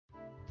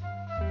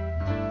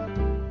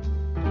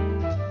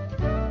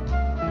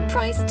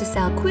priced to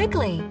sell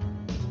quickly.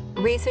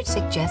 Research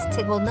suggests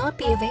it will not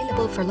be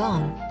available for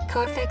long.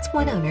 Carfax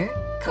One Owner,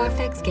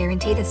 Carfax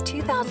Guarantee This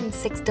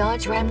 2006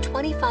 Dodge Ram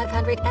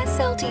 2500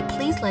 SLT.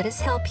 Please let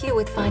us help you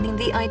with finding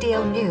the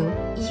ideal new,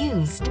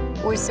 used,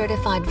 or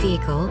certified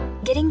vehicle,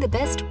 getting the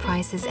best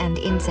prices and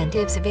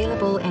incentives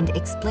available, and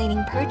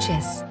explaining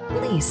purchase,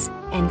 lease,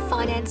 and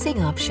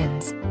financing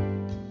options.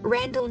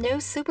 Randall Noe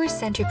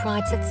Supercenter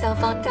prides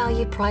itself on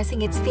value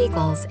pricing its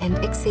vehicles and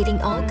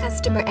exceeding all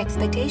customer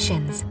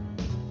expectations.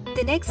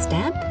 The next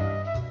step?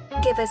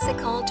 Give us a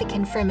call to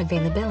confirm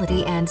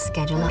availability and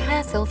schedule a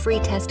hassle-free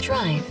test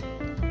drive.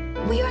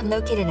 We are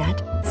located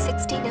at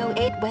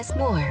 1608 West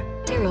Moore,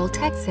 Terrell,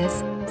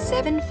 Texas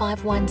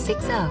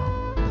 75160.